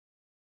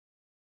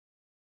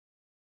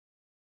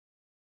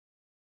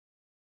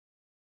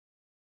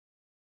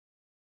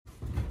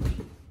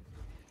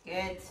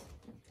Good.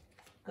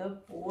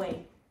 Good boy.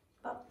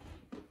 Up.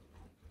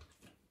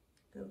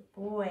 Good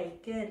boy.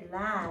 Good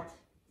lad.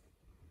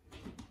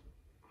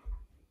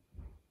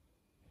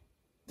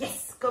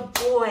 Yes, good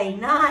boy.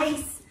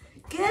 Nice.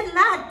 Good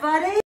lad,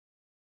 buddy.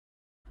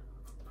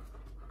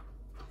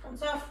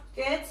 Hands off.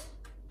 Good.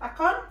 Back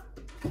on.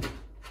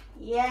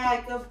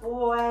 Yeah, good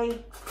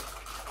boy.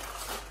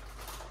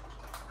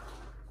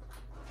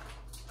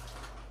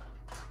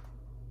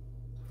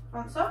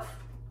 Hands off.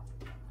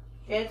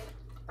 Good.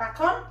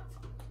 Back on.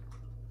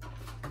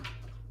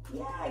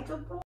 Yeah,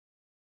 good boy.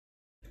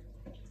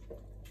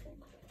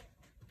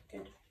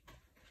 Good.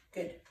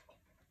 Good.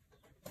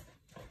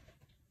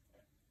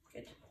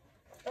 Good.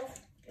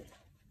 Off. Good.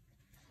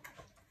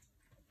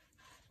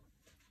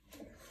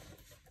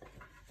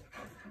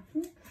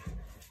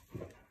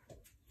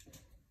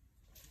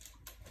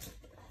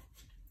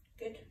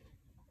 Good.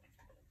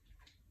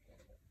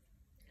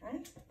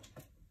 Okay.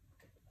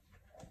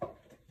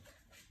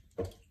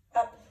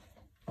 Up.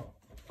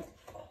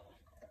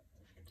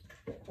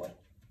 Good boy.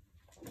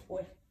 Good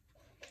boy.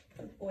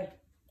 Good boy.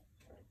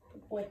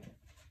 Good boy.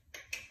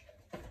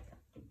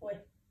 Good boy.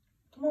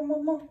 Come on,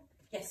 Mum, Mum.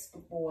 Yes,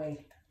 good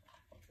boy.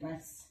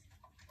 Nice.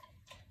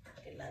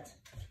 Good lad.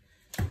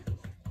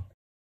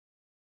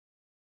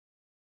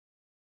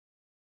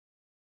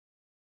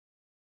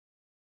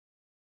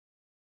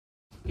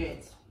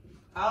 Good.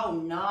 Oh,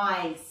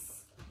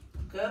 nice.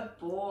 Good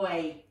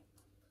boy.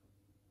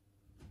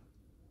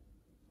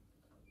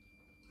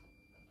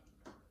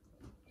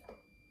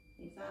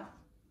 Leave that.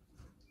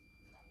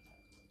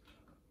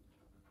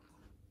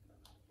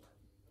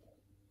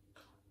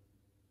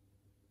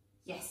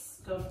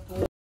 Yes, good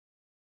boy.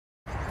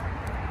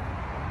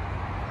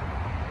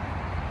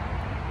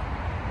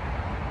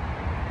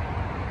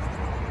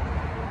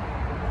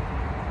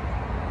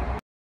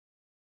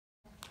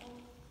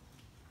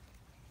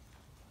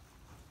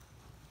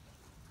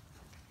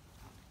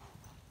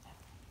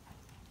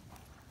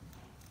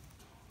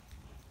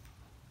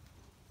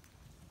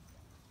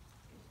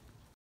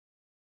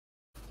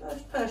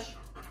 Push, push.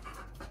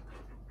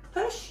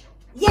 Push.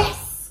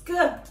 Yes,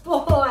 good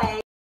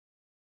boy.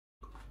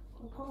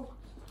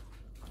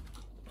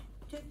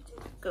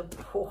 Good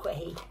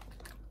boy.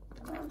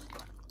 Around.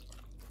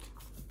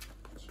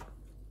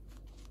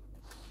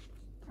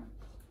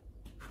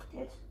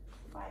 Good.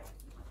 Right.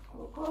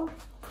 Go, go.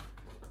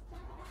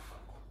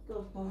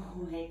 Good boy.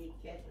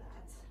 Good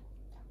lad.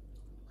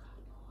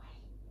 Good boy.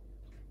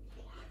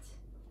 Good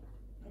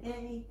lad.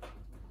 Ready?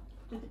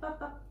 Do the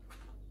pop up.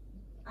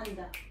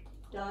 Under.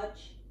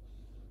 Dodge.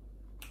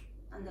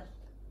 Under.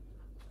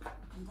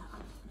 Under,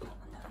 under,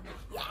 under, under.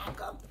 Yeah,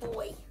 good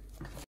boy.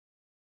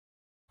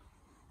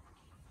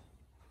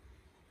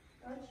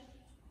 Dodge.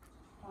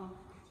 Oh.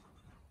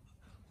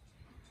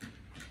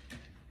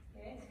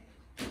 Good.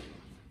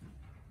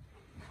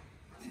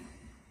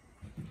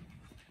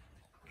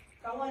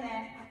 Go on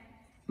there.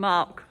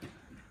 Mark.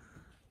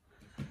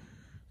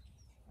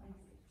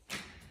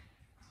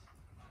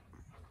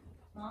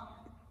 Mark.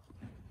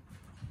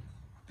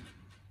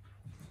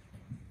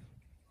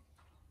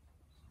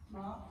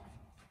 Mark.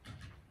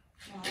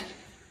 Mark.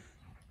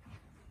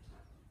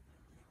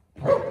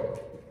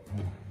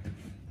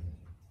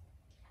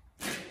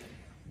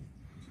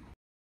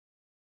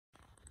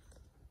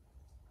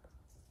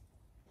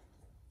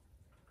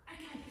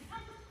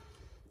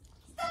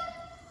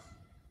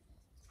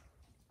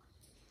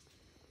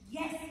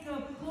 Yes,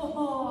 good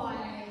boy.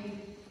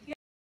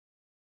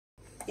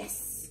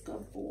 Yes,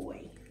 good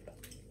boy.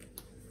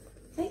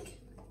 Take.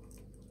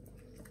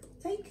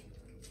 Take.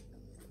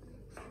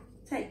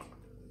 Take.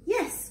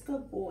 Yes,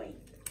 good boy.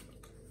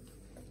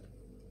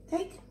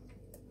 Take.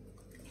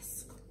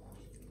 Yes, good boy.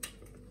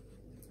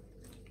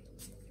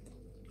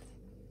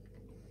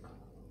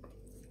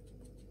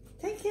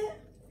 Take it.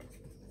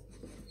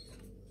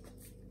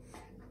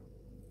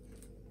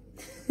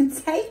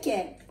 Take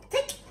it.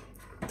 Take it.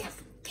 Yes.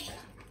 Okay.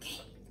 Okay.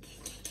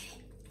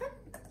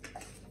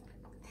 Okay.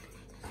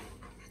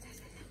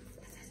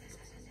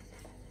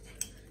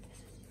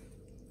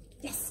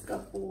 Yes,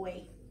 good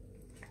boy.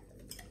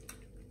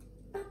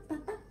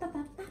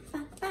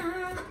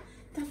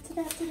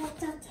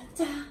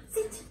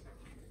 Sit.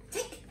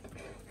 Take.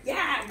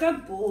 Yeah,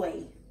 good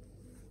boy.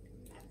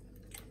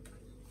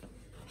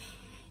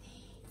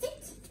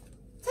 Sit.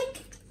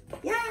 Take.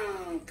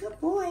 Yeah, good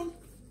boy.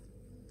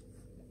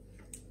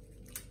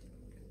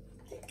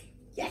 Take.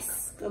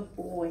 Yes, good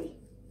boy.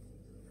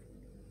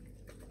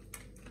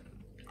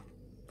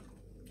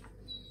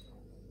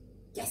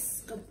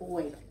 Yes, good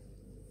boy.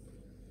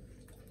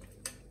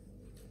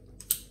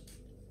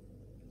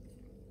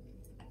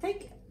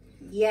 Take.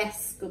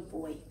 Yes, good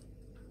boy.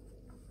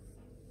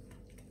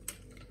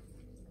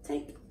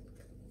 Take.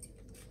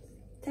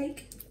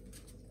 Take.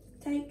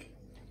 Take.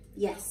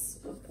 Yes,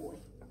 good boy.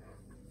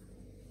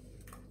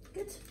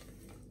 Good.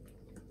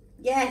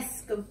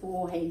 Yes, good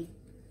boy.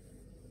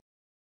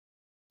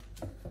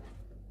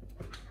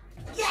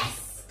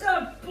 Yes,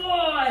 good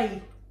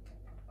boy.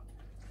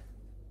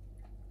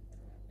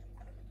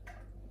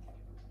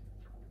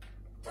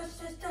 Touch,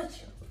 touch,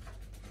 touch.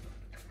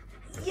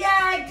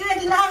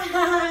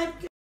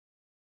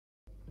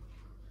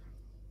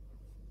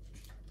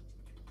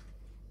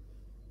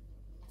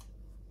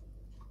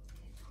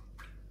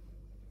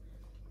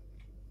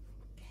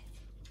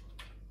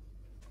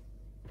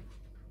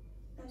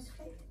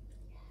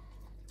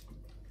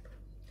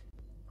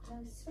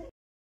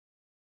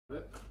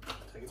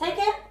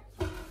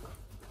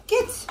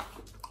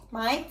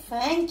 Mike,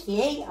 thank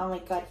you. Oh my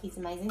God, he's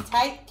amazing.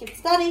 Take, good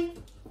study.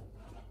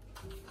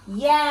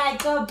 Yeah,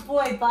 good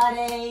boy,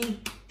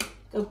 buddy.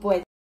 Good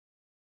boy.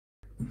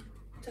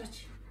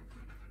 Touch.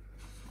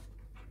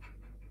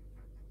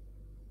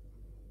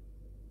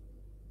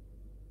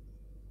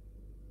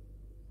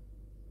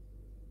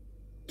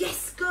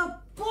 Yes, good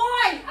boy.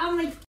 Oh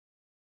my.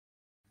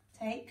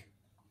 Take.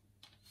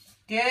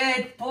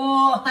 Good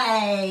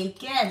boy.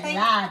 Good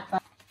lad.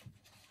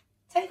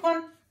 Take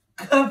one.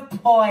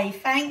 Good boy.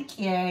 Thank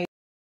you.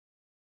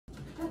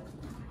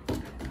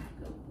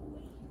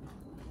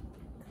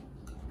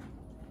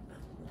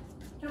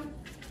 Jump.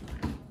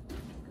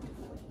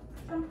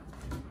 Jump.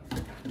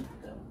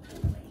 Good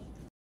boy.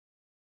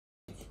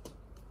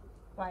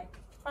 Right,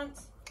 front.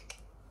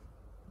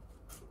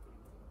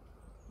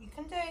 You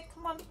can do it.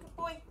 Come on, good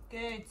boy.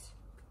 Good.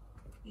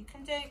 You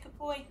can do it. Good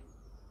boy.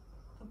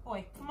 Good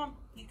boy. Come on.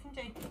 You can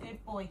do it.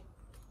 Good boy.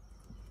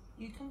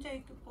 You can do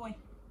it. Good boy.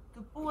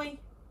 Good boy.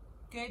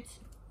 Good.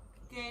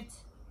 Good.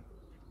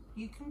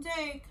 You can do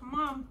it. Come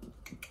on.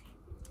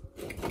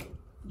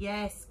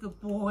 Yes, good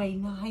boy.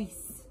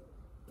 Nice.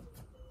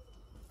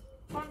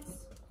 Front.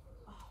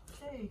 Oh,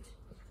 dude.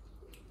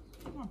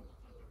 Come on.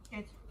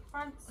 Good.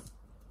 Front.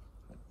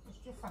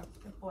 Just your front.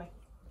 Good boy.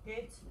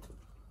 Good.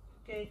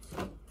 Good.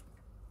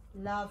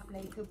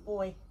 Lovely. Good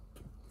boy.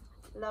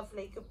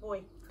 Lovely. Good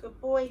boy. Good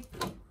boy.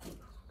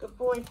 Good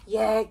boy.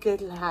 Yeah,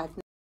 good lad.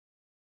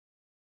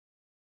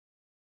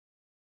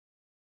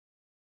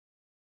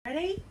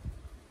 Ready?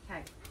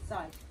 Okay.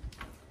 Side.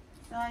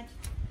 Side.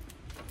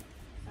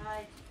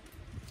 Side.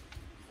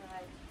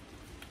 Side.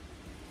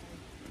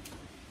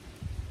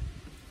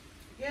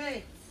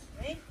 Good.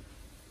 Ready?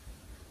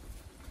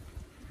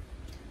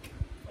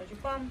 Where's your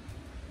bum?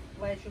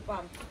 Where's your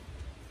bum?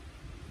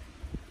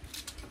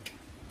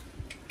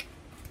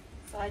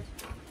 Side.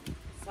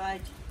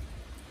 Side.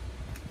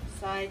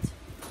 Side.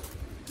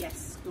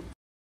 Yes. Good.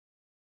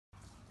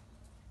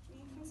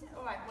 You can sit.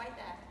 All right. Wait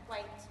there.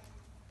 Wait.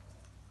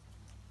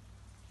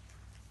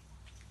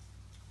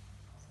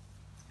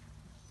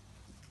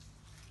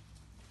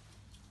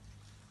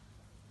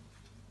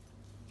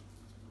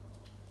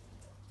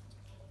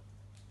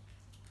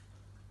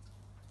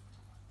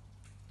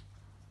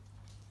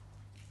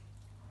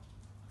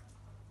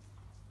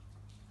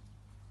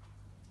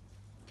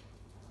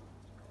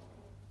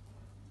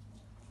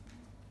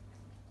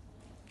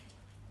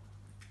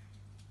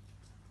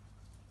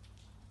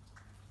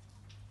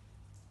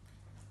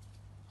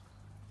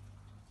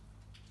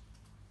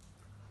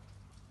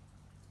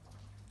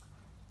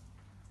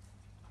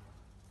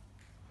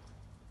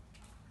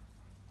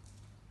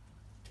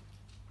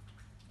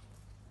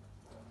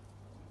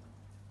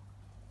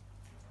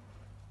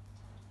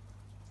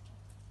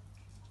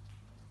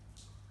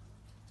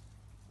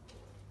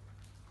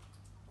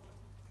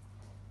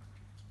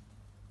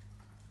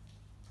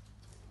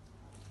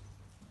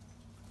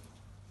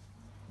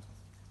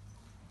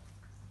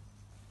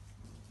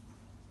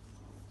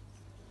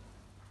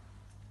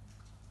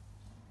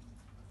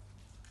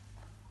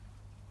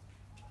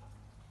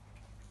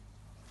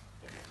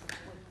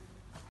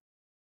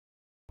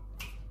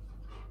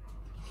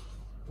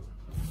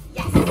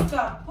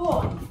 Good boy.